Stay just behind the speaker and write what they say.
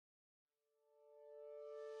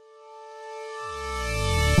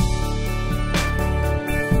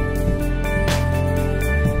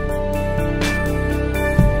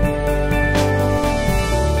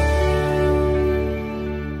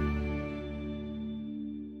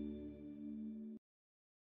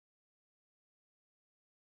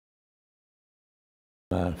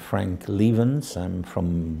Frank Lievens. I'm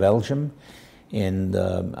from Belgium, and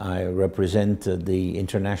I represent the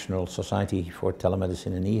International Society for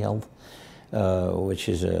Telemedicine and eHealth, which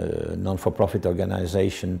is a non-for-profit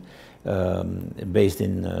organization based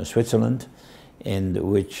in Switzerland, and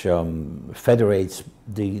which federates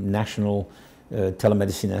the national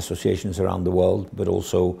telemedicine associations around the world, but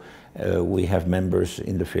also we have members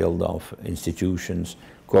in the field of institutions,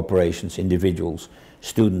 corporations, individuals,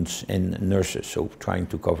 students and nurses, so trying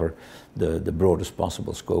to cover the broadest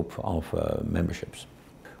possible scope of memberships.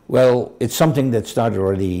 Well, it's something that started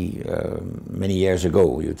already many years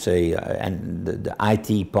ago, you'd say, and the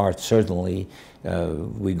IT part certainly,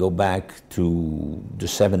 we go back to the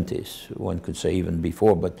 70s, one could say even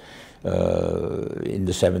before, but in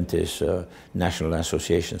the 70s national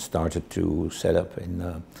associations started to set up.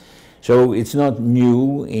 So it's not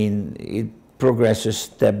new, it progresses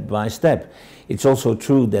step by step. It's also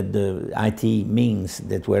true that the IT means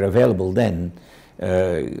that were available then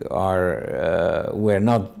were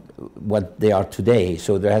not what they are today,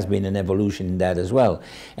 so there has been an evolution in that as well.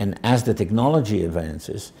 And as the technology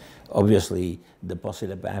advances, obviously the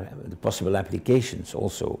possible applications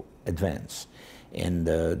also advance, and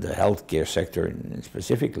the healthcare sector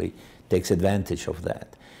specifically takes advantage of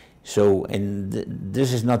that. So, and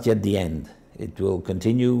this is not yet the end. It will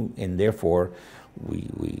continue, and therefore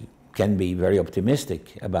we can be very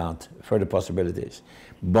optimistic about further possibilities.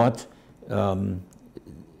 But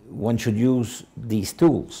one should use these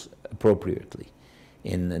tools appropriately,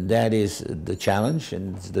 and that is the challenge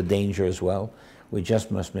and the danger as well. We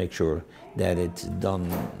just must make sure that it's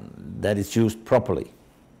done, that it's used properly.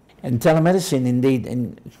 And telemedicine, indeed,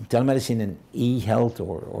 and telemedicine and e-health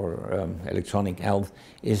or electronic health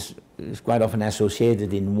is quite often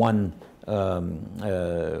associated in one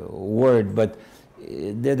word, but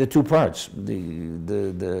they're the two parts.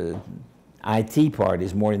 The IT part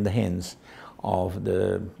is more in the hands of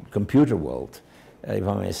the computer world, if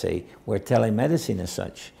I may say, where telemedicine as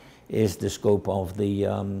such is the scope of the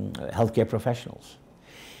healthcare professionals.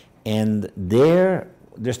 And there's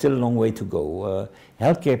still a long way to go.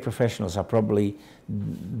 Healthcare professionals are probably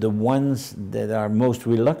the ones that are most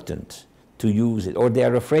reluctant to use it, or they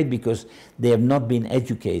are afraid because they have not been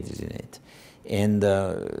educated in it. And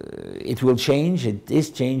it will change, it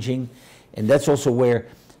is changing, and that's also where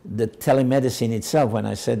the telemedicine itself, when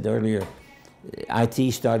I said earlier,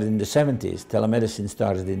 IT started in the 70s, telemedicine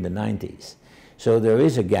started in the 90s. So there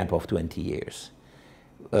is a gap of 20 years.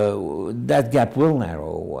 That gap will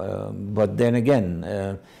narrow, but then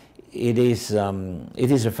again, it is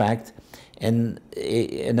a fact, and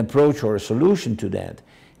an approach or a solution to that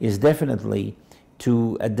is definitely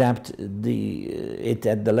to adapt it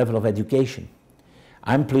at the level of education.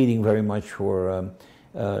 I'm pleading very much for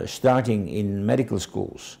starting in medical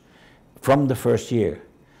schools from the first year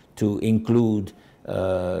to include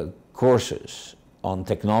courses on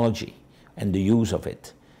technology and the use of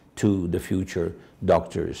it to the future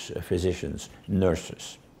doctors, physicians,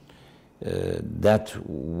 nurses. That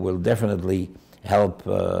will definitely help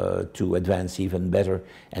to advance even better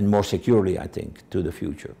and more securely, I think, to the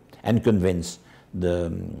future, and convince the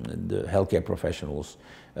healthcare professionals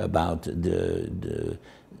about the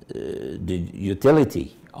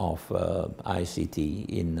utility of ICT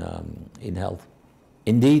in health.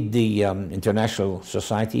 Indeed, the International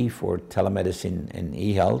Society for Telemedicine and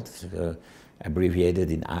eHealth,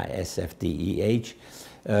 abbreviated in ISFTEH,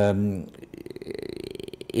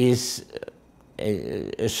 is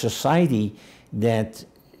a society that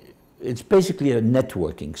it's basically a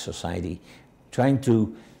networking society, trying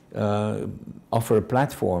to offer a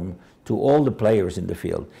platform to all the players in the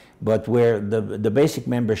field, but where the basic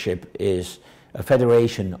membership is a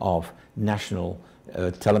federation of national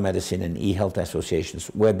telemedicine and e-health associations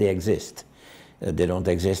where they exist. They don't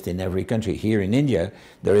exist in every country. Here in India,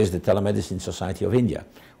 there is the Telemedicine Society of India,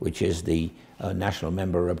 which is the national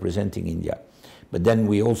member representing India. But then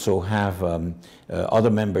we also have other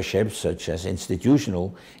memberships, such as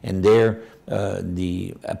institutional, and there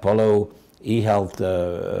the Apollo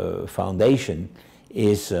eHealth Foundation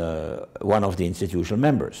is one of the institutional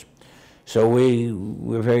members. So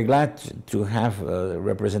we're very glad to have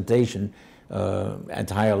representation at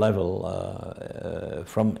higher level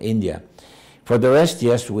from India. For the rest,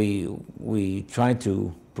 yes, we try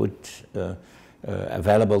to put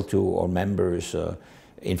available to our members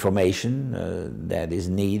information that is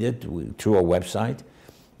needed through our website,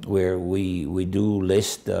 where we do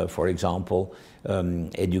list, for example,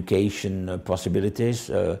 education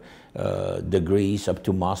possibilities, degrees up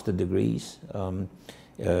to master degrees, and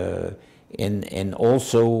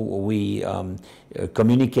also we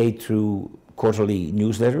communicate through quarterly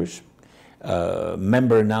newsletters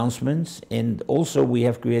member announcements, and also we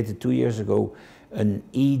have created 2 years ago an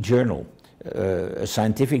e-journal, a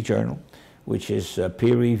scientific journal, which is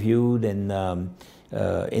peer-reviewed and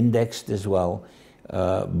indexed as well,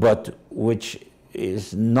 but which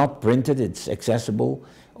is not printed. It's accessible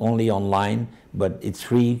only online, but it's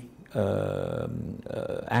free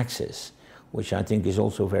access, which I think is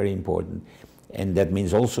also very important. And that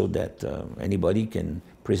means also that anybody can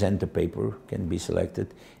present a paper, can be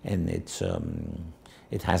selected, and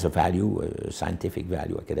it has a value, a scientific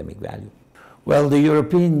value, academic value. Well, the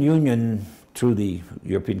European Union, through the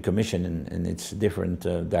European Commission and its different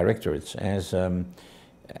directorates, has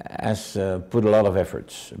put a lot of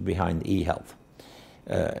efforts behind e-health,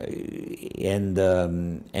 and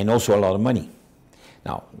also a lot of money.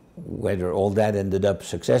 Now, whether all that ended up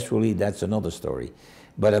successfully, that's another story.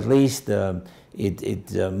 But at least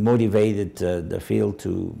it motivated the field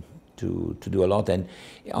to do a lot, and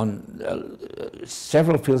on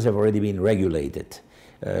several fields have already been regulated.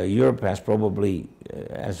 Europe has probably,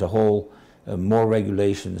 as a whole, more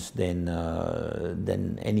regulations than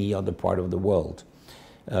any other part of the world.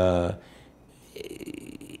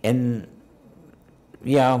 And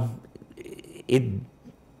yeah,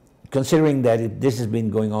 considering that this has been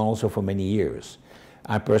going on also for many years,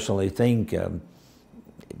 I personally think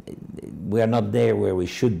we are not there where we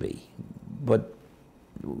should be, but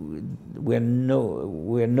we're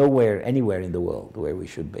nowhere, anywhere in the world where we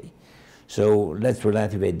should be. So let's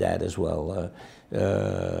relativate that as well.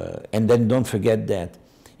 And then don't forget that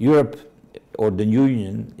Europe, or the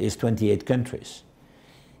Union, is 28 countries,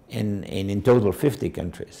 and in total 50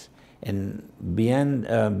 countries. And beyond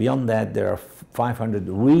that, there are 500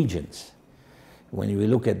 regions. When we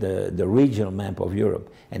look at the regional map of Europe,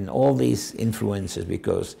 and all these influences,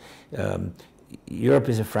 because Europe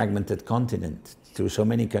is a fragmented continent through so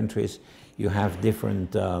many countries. You have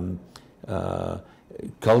different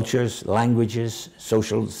cultures, languages,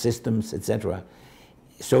 social systems, etc.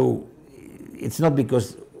 So it's not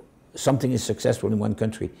because something is successful in one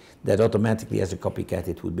country that automatically, as a copycat,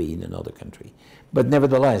 it would be in another country. But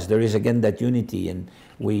nevertheless, there is again that unity, and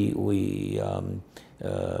we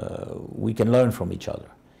can learn from each other,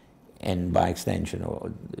 and by extension,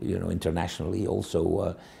 or internationally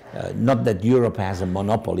also. Not that Europe has a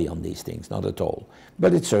monopoly on these things, not at all,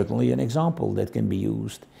 but it's certainly an example that can be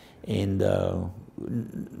used, and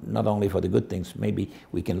not only for the good things, maybe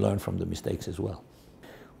we can learn from the mistakes as well.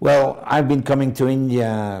 Well, I've been coming to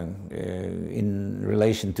India in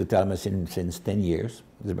relation to telemedicine since 10 years.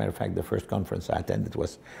 As a matter of fact, the first conference I attended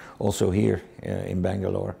was also here in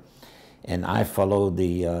Bangalore. And I followed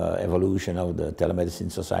the evolution of the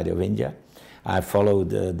Telemedicine Society of India. I followed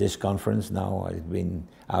this conference now. I've been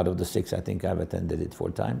out of the 6, I think I've attended it 4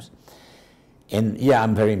 times. And yeah,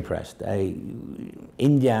 I'm very impressed.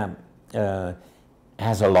 India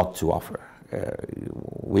has a lot to offer.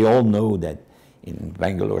 We all know that in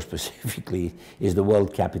Bangalore specifically is the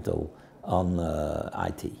world capital on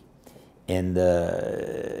IT. And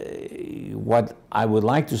what I would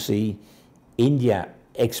like to see, India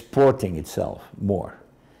exporting itself more.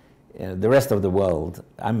 The rest of the world,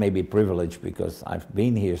 I may be privileged because I've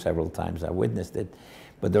been here several times, I've witnessed it,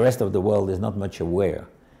 but the rest of the world is not much aware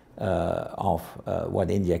of what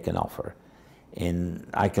India can offer. And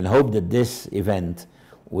I can hope that this event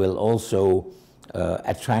will also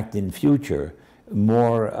attract in future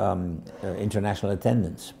more international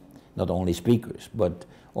attendance, not only speakers, but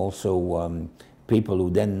also people who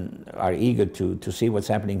then are eager to see what's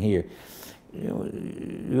happening here.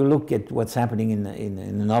 You look at what's happening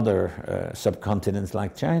in other subcontinents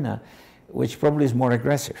like China, which probably is more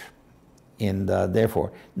aggressive, and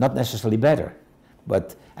therefore not necessarily better,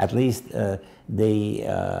 but at least they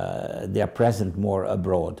are present more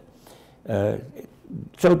abroad.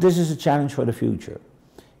 So this is a challenge for the future,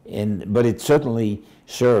 but it certainly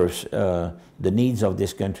serves the needs of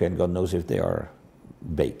this country, and God knows if they are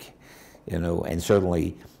big, and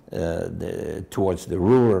certainly towards the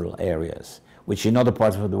rural areas, which in other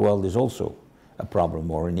parts of the world is also a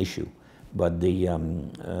problem or an issue, but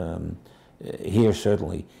here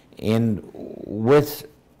certainly, and with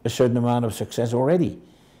a certain amount of success already.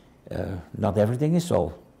 Not everything is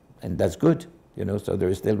solved, and that's good, so there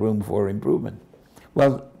is still room for improvement.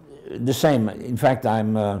 Well, the same. In fact,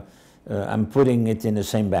 I'm putting it in the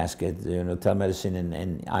same basket, telemedicine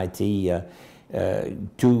and IT,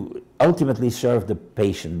 to ultimately serve the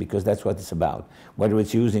patient, because that's what it's about. Whether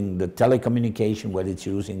it's using the telecommunication, whether it's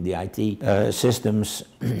using the IT systems,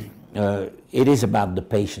 it is about the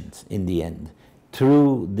patient in the end,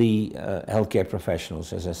 through the healthcare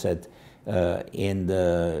professionals, as I said,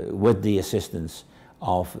 with the assistance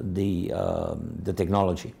of the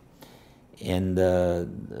technology. And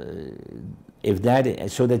if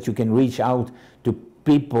that, so that you can reach out to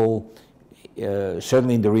people,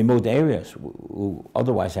 certainly in the remote areas, who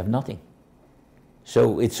otherwise have nothing.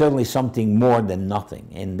 So it's certainly something more than nothing,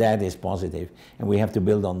 and that is positive, and we have to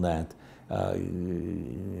build on that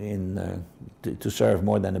to serve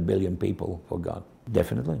more than 1 billion people for God.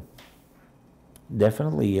 Definitely.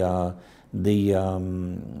 Definitely.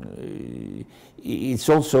 It's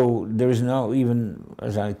also, there is now, even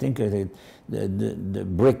as I think of it, the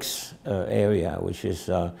BRICS area, which is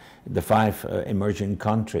the 5 emerging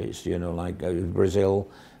countries, you know, like Brazil,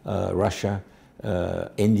 Russia,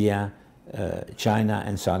 India, China,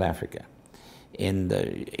 and South Africa. In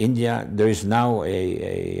India, there is now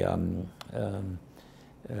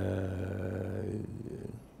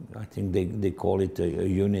I think they call it a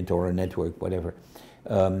unit or a network, whatever,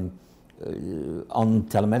 on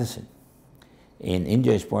telemedicine. And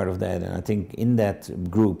India is part of that, and I think in that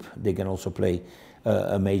group they can also play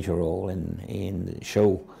a major role and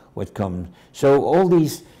show what comes. So all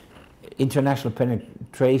these international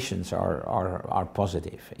penetrations are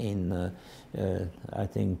positive, and I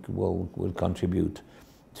think will contribute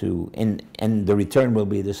to, and the return will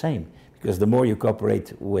be the same, because the more you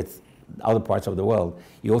cooperate with other parts of the world,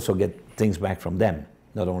 you also get things back from them.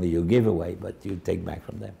 Not only you give away, but you take back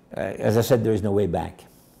from them. As I said, there is no way back.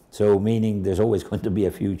 So meaning there's always going to be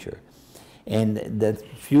a future. And that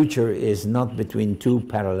future is not between 2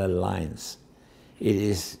 parallel lines. It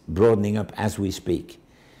is broadening up as we speak.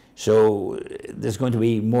 So there's going to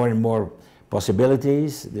be more and more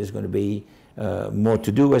possibilities. There's going to be more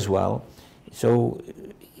to do as well. So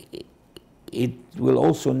it will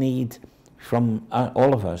also need from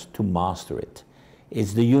all of us to master it.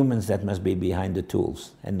 It's the humans that must be behind the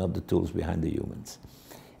tools, and not the tools behind the humans.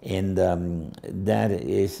 And that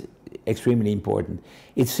is extremely important.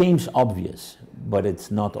 It seems obvious, but it's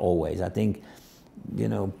not always. I think, you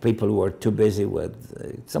know, people who are too busy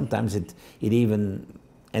with, sometimes it even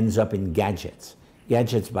ends up in gadgets.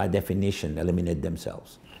 Gadgets by definition eliminate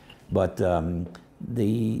themselves. But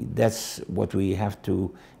that's what we have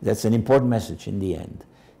to, that's an important message in the end.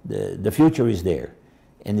 The future is there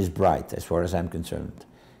and is bright as far as I'm concerned.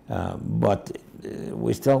 But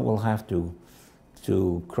we still will have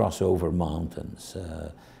to cross over mountains.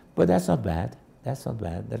 But that's not bad. That's not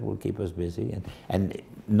bad. That will keep us busy. And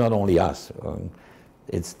not only us,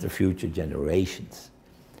 it's the future generations.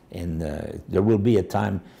 And there will be a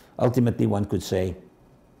time, ultimately one could say,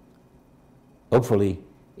 hopefully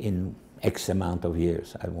in X amount of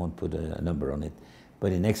years, I won't put a number on it,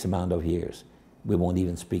 but in X amount of years, we won't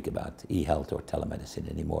even speak about e-health or telemedicine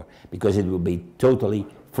anymore, because it will be totally,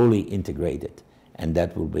 fully integrated. And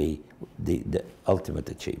that will be the ultimate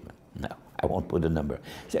achievement. No, I won't put a number.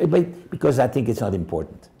 So, but because I think it's not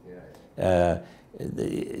important.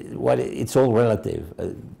 It's all relative.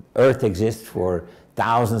 Earth exists for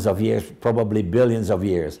thousands of years, probably billions of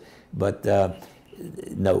years. But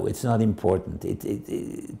no, it's not important.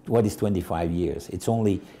 What is 25 years? It's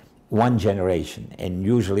only one generation. And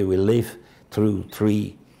usually we live through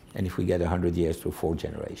 3, and if we get 100 years, through 4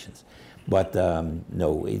 generations. But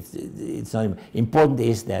no, it's not important.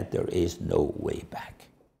 Is that there is no way back.